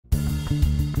Hi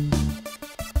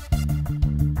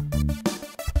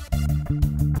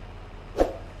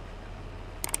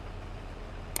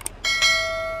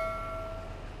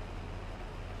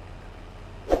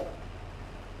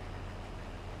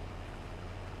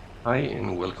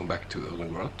and welcome back to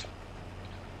Erlengrat.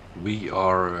 We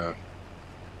are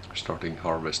starting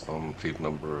harvest on field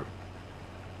number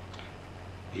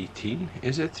 18,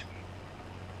 is it?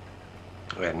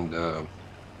 And number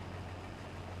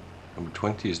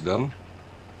 20 is done.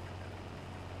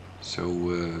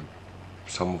 So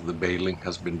some of the baling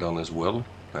has been done as well,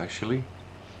 actually.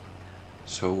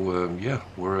 So yeah,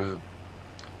 we're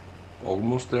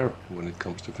almost there when it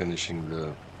comes to finishing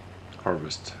the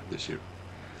harvest this year.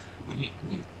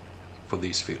 For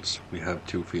these fields, we have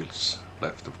 2 fields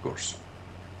left, of course.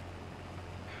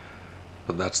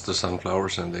 But that's the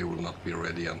sunflowers, and they will not be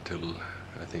ready until,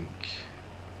 I think,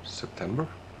 September.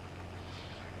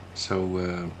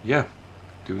 So yeah,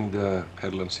 doing the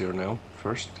headlands here now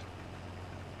first,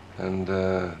 and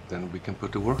then we can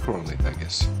put the worker on it, I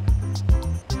guess.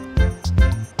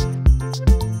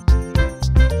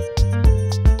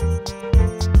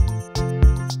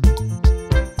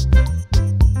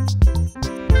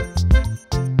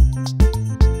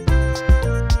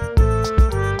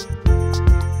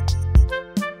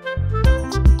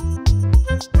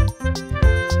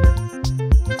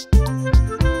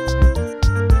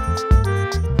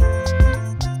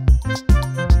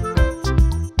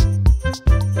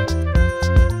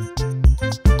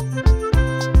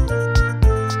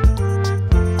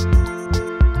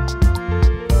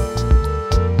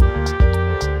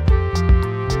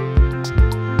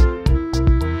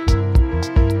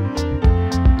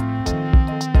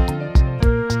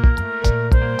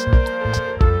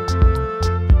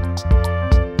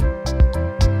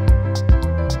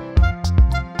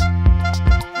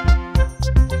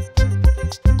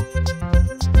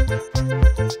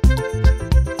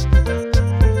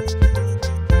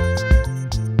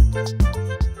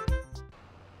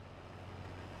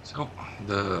 So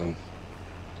the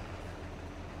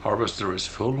harvester is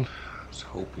full. I was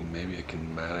hoping maybe I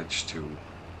can manage to...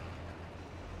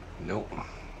 No,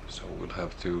 so we'll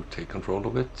have to take control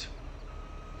of it.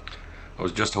 I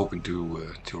was just hoping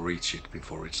to reach it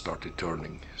before it started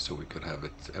turning, so we could have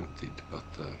it emptied, but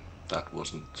that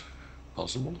wasn't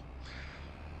possible.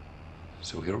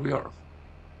 So here we are.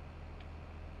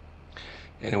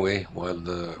 Anyway, while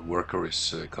the worker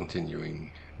is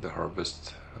continuing the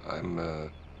harvest,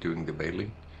 I'm doing the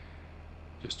baling,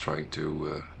 just trying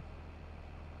to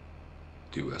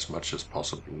do as much as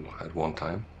possible at one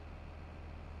time.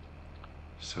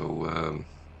 So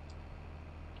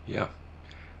yeah,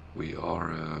 we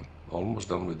are almost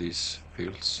done with these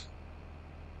fields,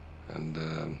 and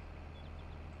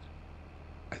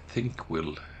I think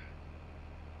we'll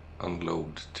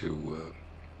unload to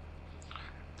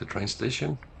the train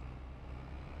station.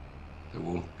 There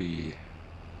won't be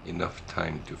enough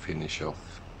time to finish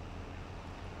off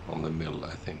on the mill,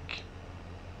 I think.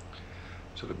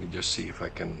 So let me just see if I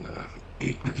can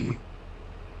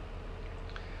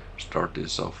start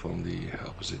this off on the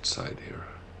opposite side here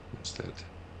instead.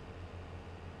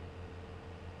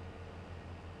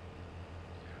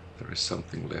 There is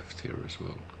something left here as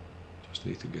well. Just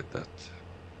need to get that.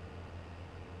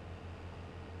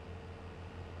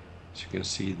 As you can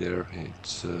see there,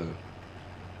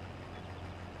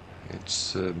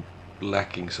 it's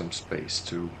lacking some space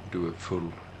to do a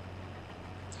full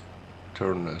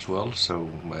turn as well, so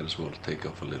might as well take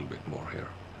off a little bit more here.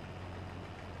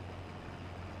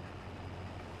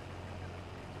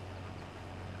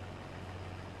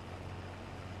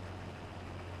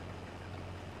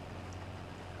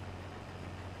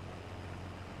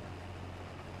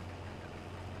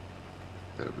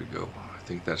 There we go. I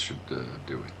think that should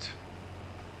do it.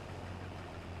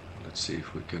 Let's see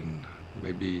if we can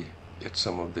maybe get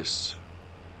some of this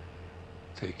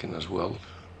taken as well.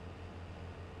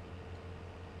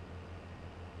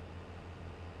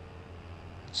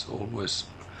 It's always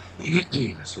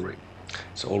sorry,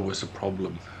 it's always a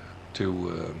problem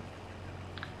to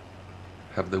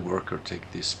have the worker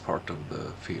take this part of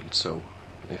the field. So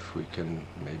if we can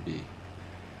maybe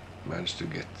manage to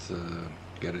get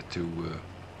it to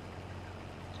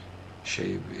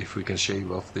shave, if we can shave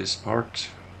off this part,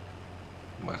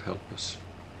 might help us.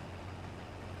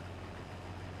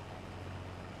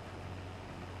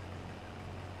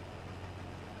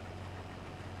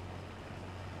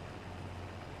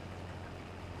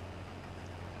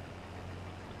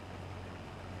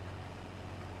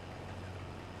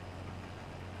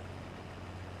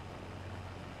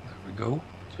 There we go.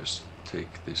 Just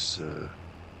take this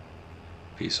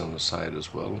piece on the side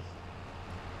as well.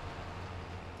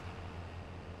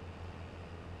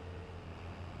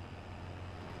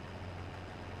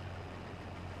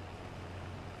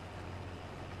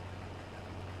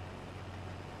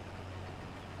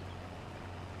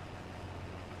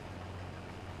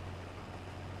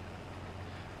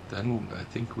 then I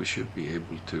think we should be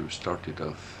able to start it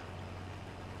off.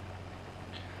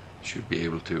 Should be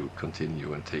able to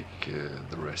continue and take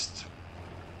the rest.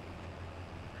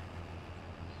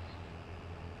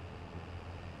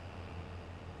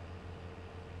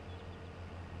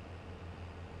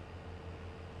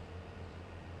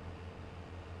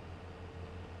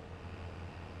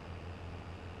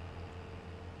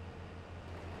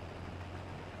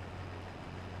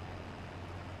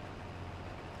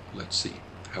 Let's see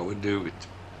how we do it.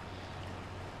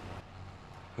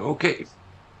 Okay.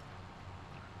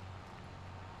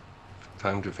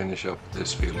 Time to finish up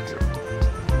this field here.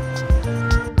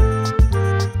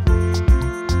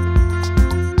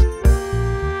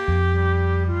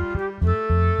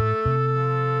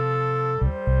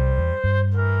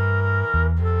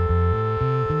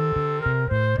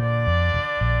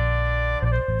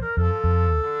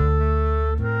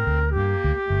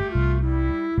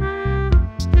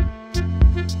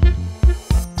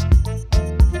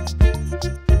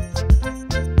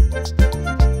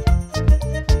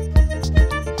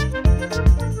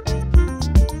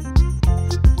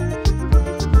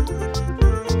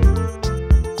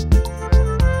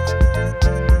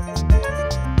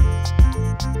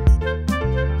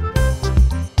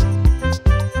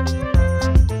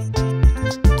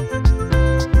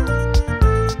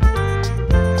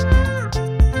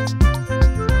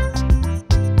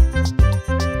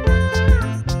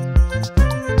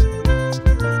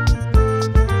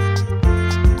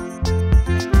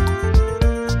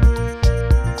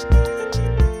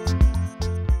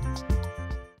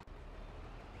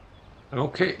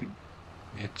 Okay,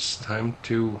 it's time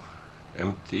to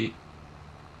empty.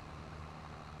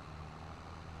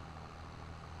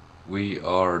 We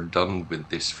are done with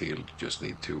this field, just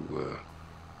need to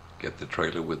get the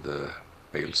trailer with the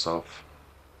bales off,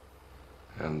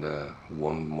 and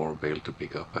one more bale to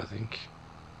pick up, I think.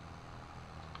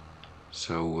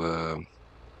 So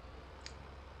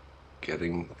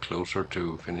getting closer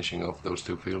to finishing off those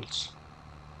two fields.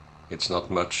 It's not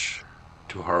much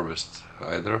to harvest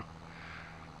either,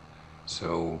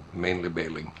 so mainly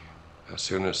baling. As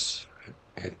soon as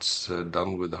it's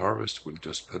done with the harvest, we'll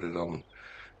just put it on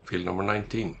field number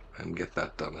 19 and get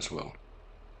that done as well.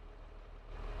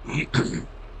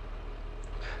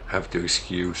 Have to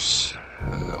excuse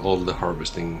all the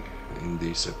harvesting in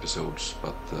these episodes,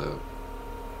 but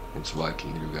it's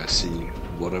vital you guys see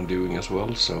what I'm doing as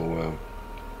well, so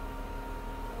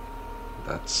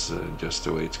that's just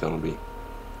the way it's gonna be.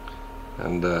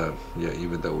 And yeah,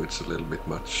 even though it's a little bit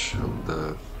much of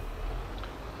the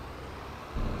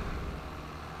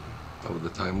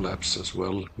time lapse as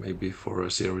well, maybe for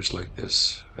a series like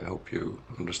this, I hope you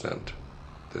understand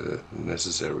the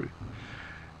necessity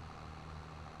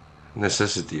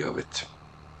of it.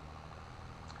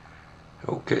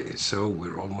 Okay, so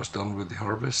we're almost done with the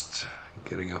harvest,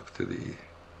 getting up to the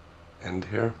end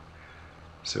here.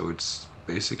 So it's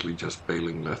basically just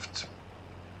baling left.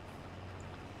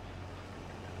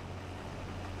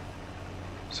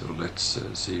 So let's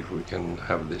see if we can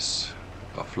have this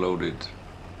offloaded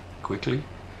quickly,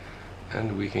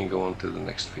 and we can go on to the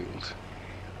next field.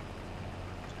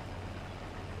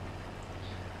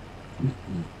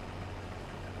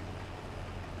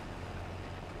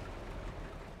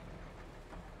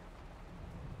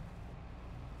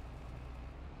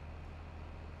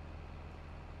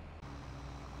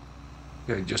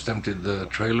 Okay, just emptied the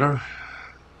trailer,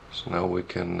 so now we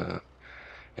can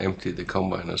empty the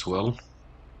combine as well.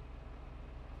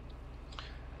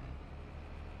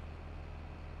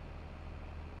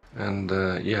 And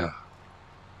yeah,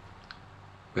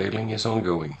 baling is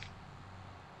ongoing,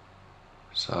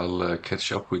 so I'll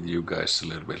catch up with you guys a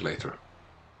little bit later.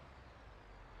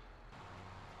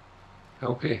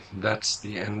 Okay, that's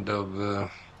the end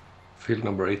of field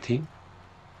number 18.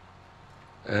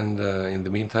 And in the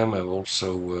meantime, I've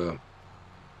also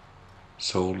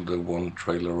sold one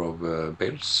trailer of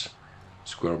bales,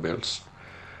 square bales.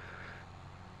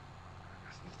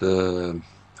 The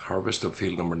harvest of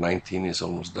field number 19 is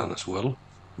almost done as well.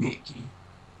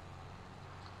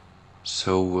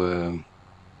 So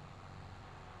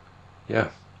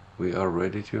yeah, we are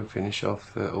ready to finish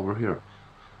off over here.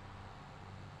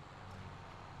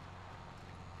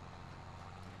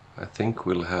 I think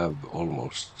we'll have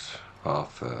almost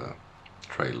half a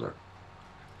trailer,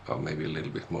 or maybe a little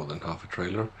bit more than half a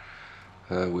trailer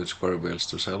with square bales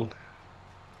to sell.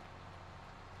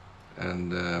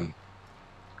 And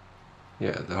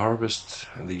yeah, the harvest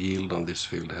and the yield on this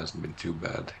field hasn't been too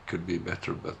bad. Could be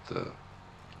better, but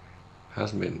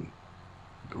hasn't been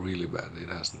really bad. It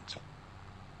hasn't.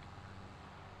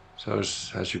 So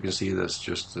as you can see, that's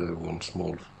just one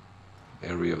small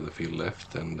area of the field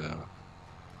left, and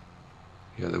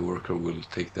yeah, the worker will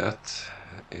take that.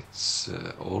 It's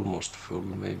almost full,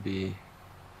 maybe.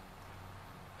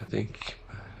 I think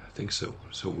so.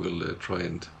 So we'll try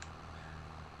and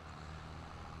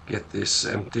get this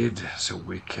emptied so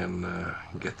we can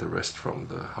get the rest from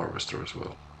the harvester as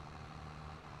well.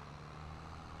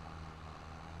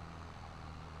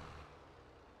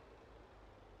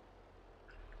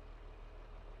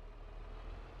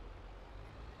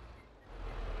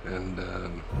 And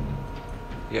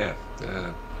yeah,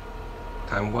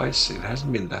 time-wise, it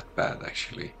hasn't been that bad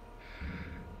actually,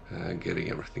 getting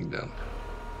everything done.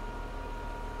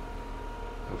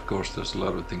 Of course, there's a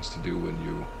lot of things to do when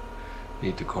you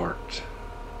need to cart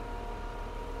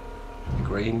the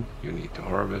grain, you need to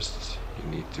harvest, you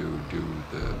need to do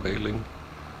the baling.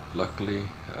 Luckily,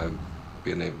 I've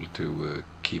been able to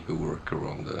keep a worker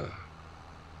on the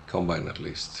combine at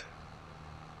least,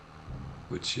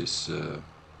 which is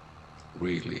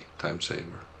really time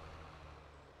saver.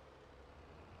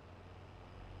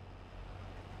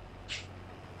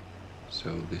 So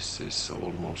this is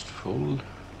almost full.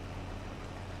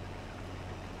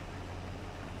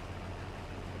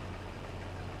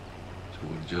 So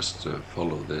we'll just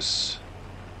follow this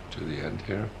to the end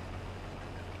here.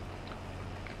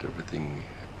 Get everything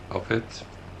off it.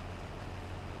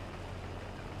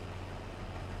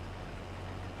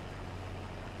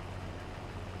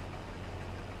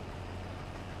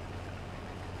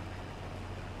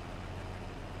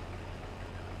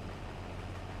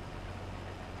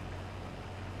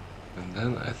 And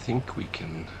then I think we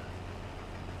can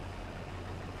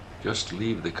just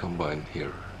leave the combine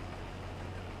here.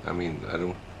 I mean, I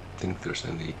don't think there's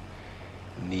any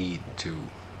need to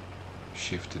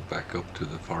shift it back up to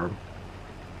the farm.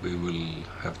 We will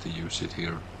have to use it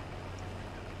here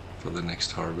for the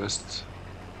next harvest.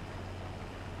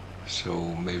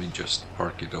 So maybe just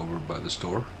park it over by the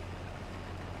store.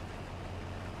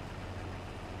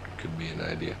 Could be an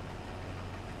idea.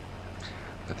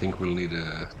 I think we'll need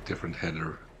a different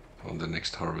header on the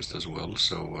next harvest as well,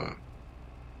 so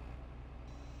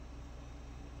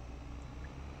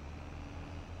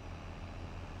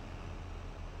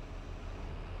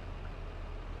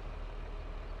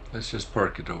let's just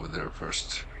park it over there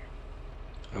first,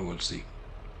 and we'll see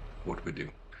what we do.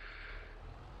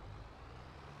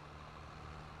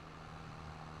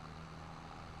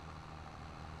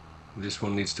 This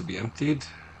one needs to be emptied,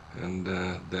 and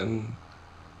then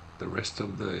the rest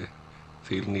of the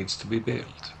field needs to be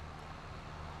baled.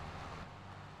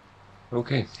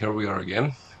 Okay, here we are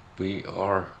again. We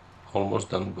are almost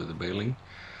done with the baling.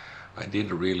 I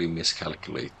did really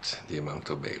miscalculate the amount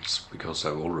of bales because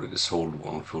I've already sold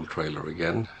one full trailer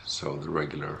again, so the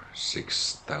regular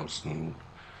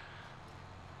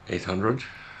 6,800.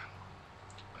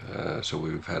 So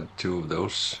we've had two of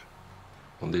those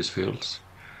on these fields,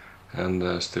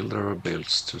 and still there are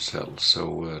bales to sell.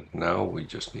 So now we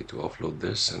just need to offload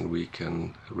this and we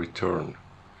can return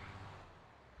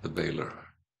the baler.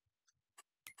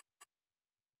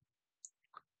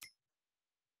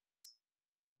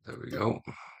 There we go.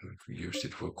 We've used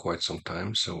it for quite some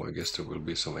time, so I guess there will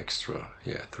be some extra.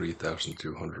 Yeah,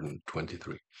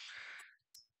 3,223.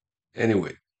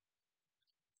 Anyway,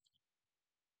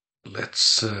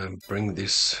 let's bring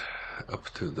this up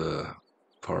to the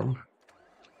farm,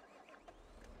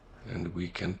 and we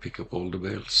can pick up all the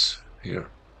bales here.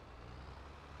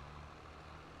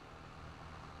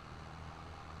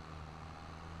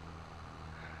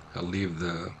 I'll leave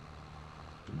the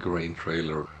grain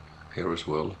trailer here as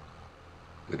well.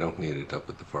 We don't need it up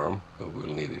at the farm, but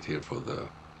we'll need it here for the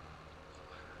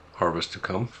harvest to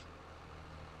come.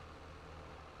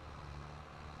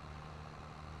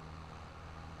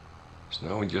 So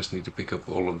now we just need to pick up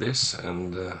all of this,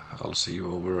 and I'll see you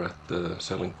over at the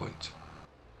selling point.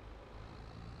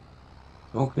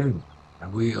 Okay,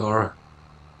 we are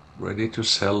ready to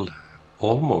sell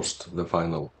almost the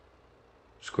final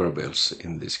square bales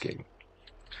in this game.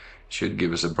 Should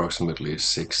give us approximately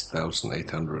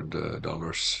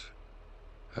 $6,800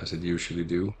 as it usually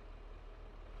do.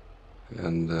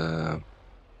 And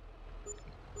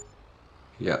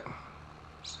yeah,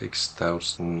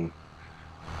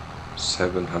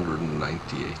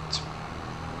 6,798.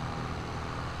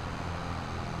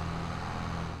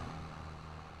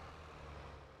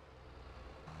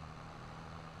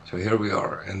 So here we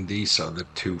are, and these are the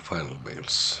two final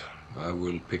bales. I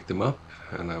will pick them up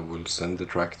and I will send the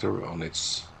tractor on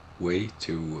its way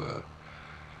to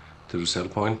the sell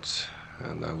point,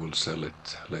 and I will sell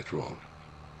it later on.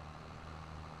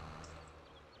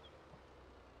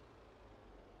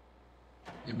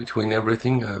 In between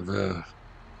everything, I've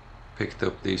picked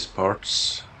up these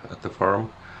parts at the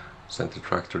farm, sent the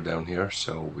tractor down here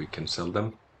so we can sell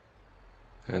them,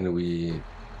 and we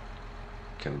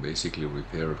can basically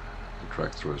repair the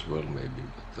tractor as well, maybe.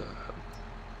 But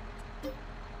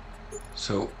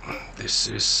so this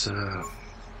is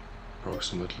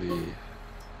approximately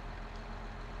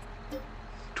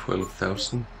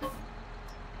 12,000.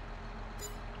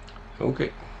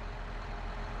 Okay,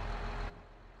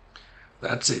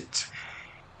 that's it.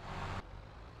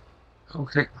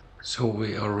 Okay, so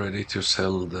we are ready to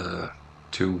sell the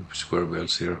 2 square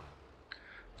bales here.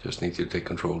 Just need to take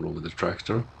control over the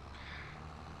tractor.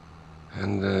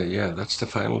 And yeah, that's the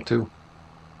final 2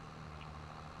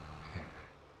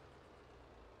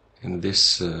 in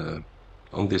this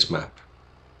on this map.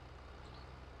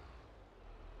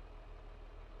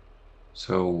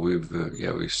 So we've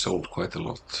sold quite a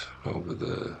lot over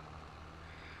the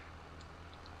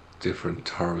different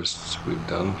harvests we've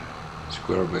done.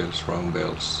 Square bales, round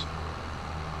bales.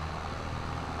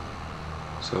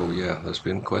 So yeah, there's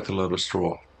been quite a lot of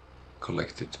straw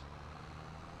collected.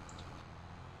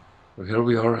 So here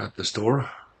we are at the store.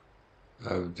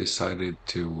 I've decided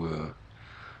to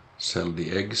sell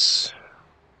the eggs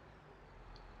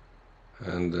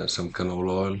and some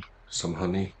canola oil, some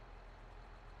honey.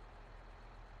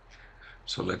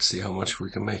 So let's see how much we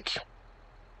can make.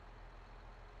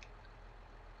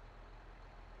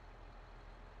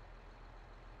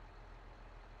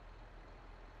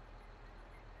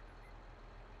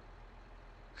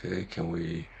 Okay, can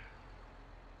we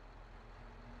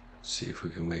see if we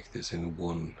can make this in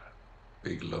one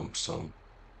big lump sum?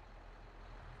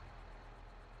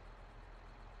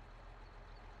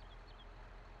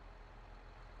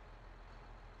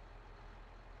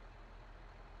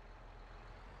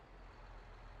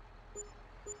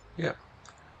 Yeah.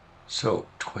 So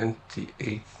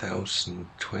 28,000,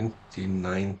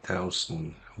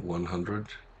 29,100,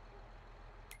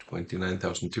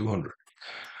 29,200.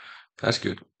 That's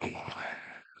good.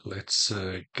 Let's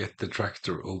get the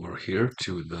tractor over here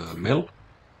to the mill.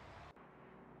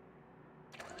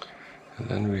 And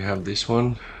then we have this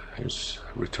one. Here's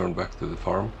return back to the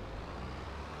farm.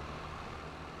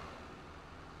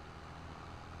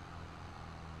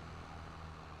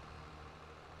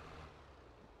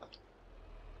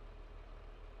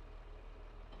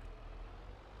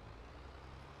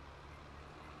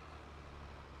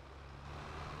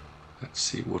 Let's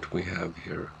see what we have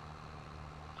here.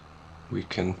 We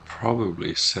can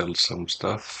probably sell some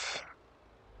stuff.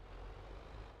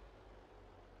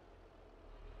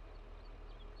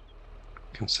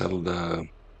 Can sell the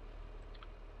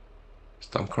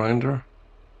stump grinder,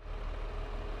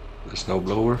 the snow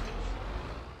blower.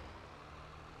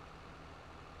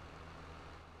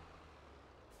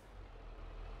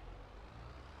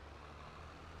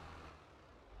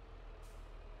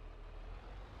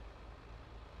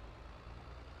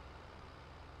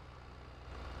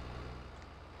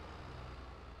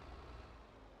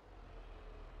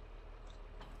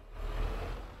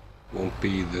 Won't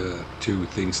be the 2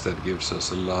 things that gives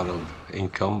us a lot of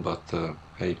income, but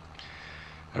hey,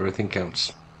 everything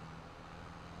counts.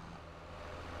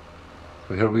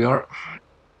 So here we are.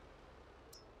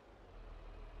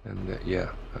 And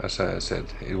yeah, as I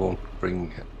said, it won't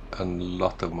bring a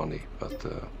lot of money, but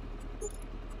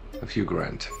a few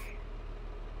grand.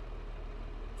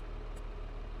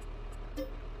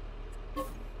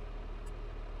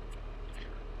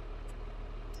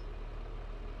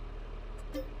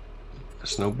 The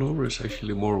snowblower is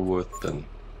actually more worth than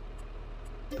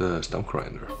the stump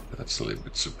grinder. That's a little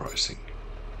bit surprising.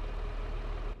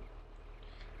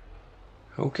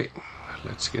 Okay,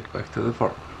 let's get back to the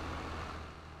farm.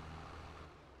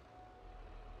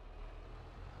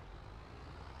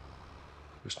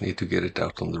 Just need to get it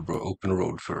out on the open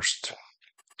road first.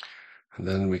 And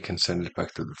then we can send it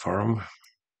back to the farm.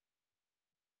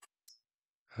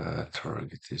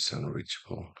 Target is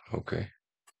unreachable. Okay.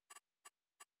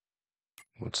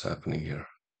 What's happening here?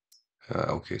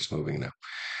 Okay, it's moving now.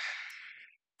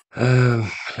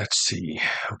 Let's see.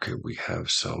 Okay, we have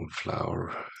some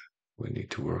flour we need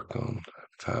to work on.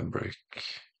 Fabric.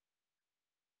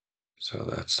 So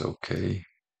that's okay.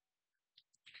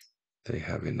 They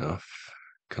have enough.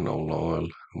 Canola oil,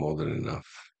 more than enough.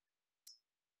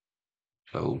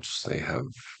 Clothes, they have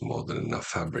more than enough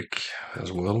fabric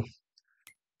as well.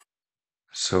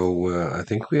 So I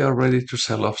think we are ready to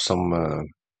sell off some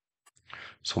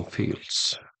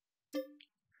fields.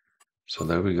 So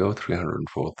there we go,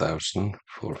 304,000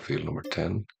 for field number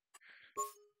 10.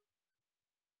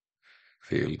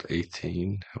 Field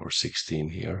 18 or 16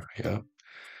 here, yeah.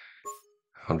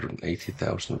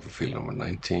 180,000 for field number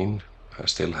 19. I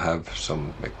still have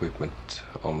some equipment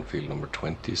on field number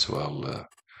 20, so I'll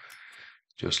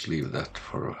just leave that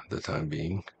for the time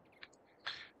being.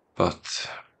 But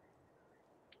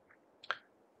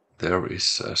there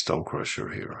is a stone crusher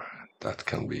here that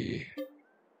can be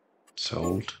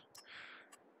sold.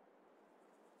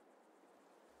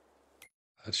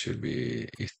 That should be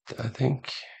it, I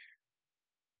think.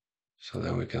 So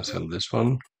then we can sell this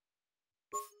one.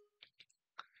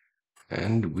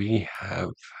 And we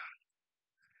have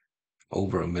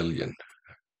over 1 million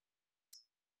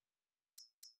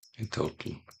in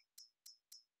total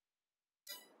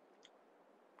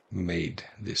made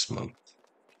this month.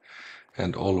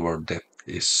 And all of our debt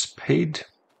is paid.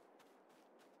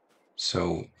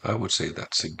 So I would say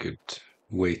that's a good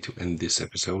way to end this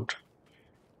episode.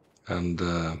 And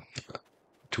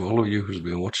to all of you who's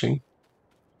been watching,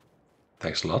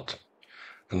 thanks a lot.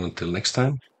 And until next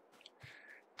time,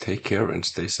 take care and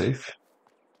stay safe.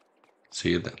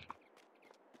 See you then.